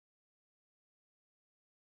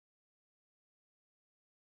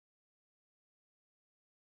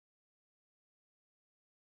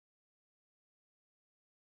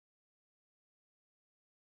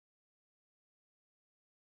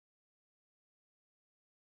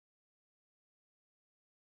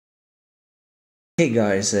Hey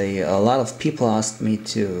guys, a lot of people asked me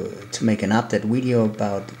to make an update video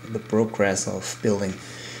about the progress of building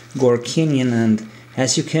Gore Canyon, and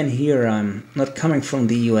as you can hear, I'm not coming from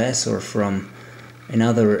the US or from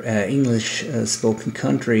another English spoken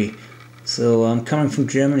country, so I'm coming from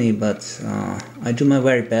Germany, but I do my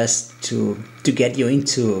very best to get you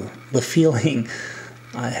into the feeling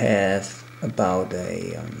I have about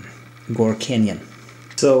a Gore Canyon.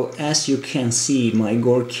 So as you can see, my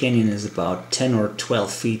Gore Canyon is about 10 or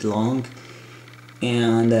 12 feet long,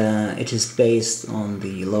 and it is based on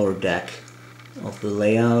the lower deck of the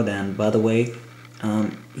layout. And by the way,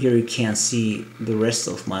 here you can see the rest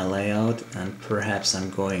of my layout, and perhaps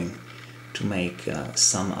I'm going to make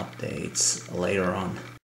some updates later on.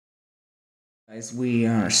 Guys, we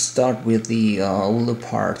start with the older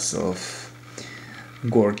parts of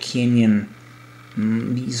Gore Canyon.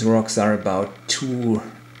 These rocks are about 2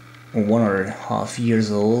 or 1.5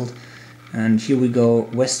 years old, and here we go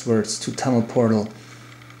westwards to tunnel portal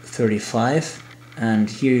 35, and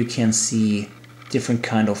here you can see different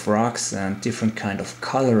kind of rocks and different kind of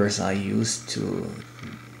colors I used to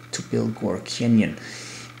build Gore Canyon.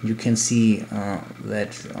 You can see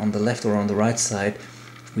that on the left or on the right side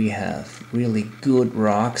we have really good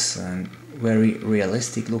rocks and very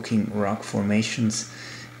realistic looking rock formations.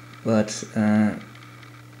 But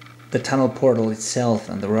the tunnel portal itself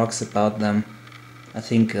and the rocks about them, I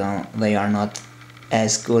think they are not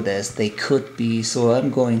as good as they could be. So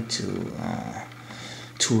I'm going to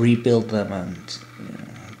rebuild them and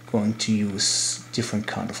going to use different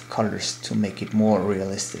kind of colors to make it more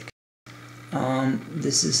realistic.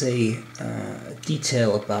 This is a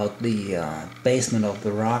detail about the basement of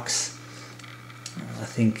the rocks. I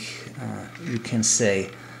think you can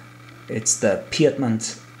say it's the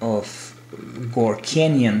piedmont of Gore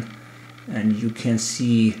Canyon, and you can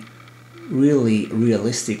see really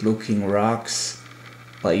realistic looking rocks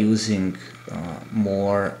by using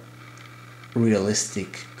more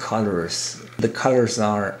realistic colors. The colors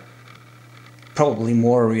are probably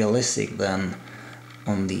more realistic than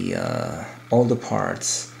on the older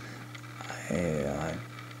parts. I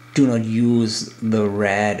do not use the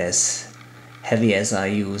red as heavy as I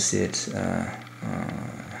use it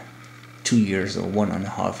 2 years or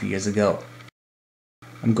 1.5 years ago.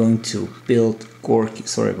 I'm going to build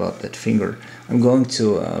sorry about that finger. I'm going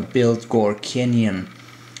to build Gore Canyon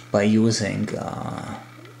by using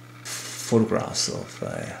photographs of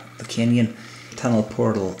the canyon. Tunnel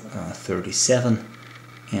portal 37,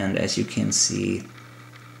 and as you can see,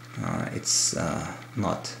 it's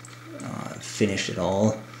not finished at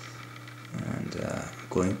all, and I'm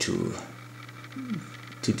going to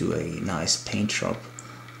do a nice paint job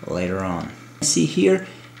later on. See, here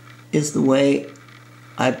is the way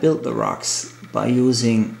I built the rocks by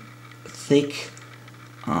using thick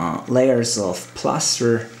layers of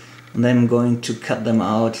plaster, and then I'm going to cut them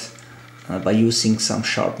out by using some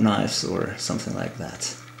sharp knives or something like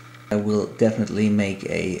that. I will definitely make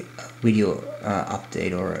a video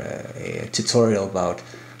update or a tutorial about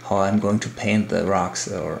how I'm going to paint the rocks,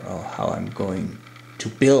 or how I'm going to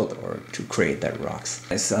build or to create that rocks.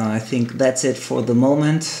 So I think that's it for the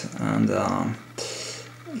moment, and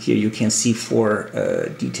here you can see 4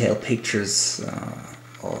 detailed pictures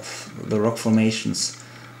of the rock formations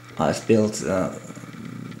I've built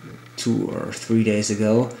 2 or 3 days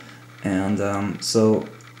ago, and so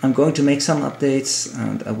I'm going to make some updates,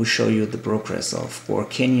 and I will show you the progress of Gore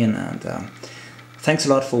Canyon. And thanks a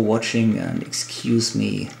lot for watching, and excuse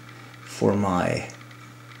me for my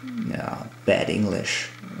bad English.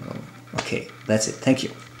 Okay, that's it. Thank you.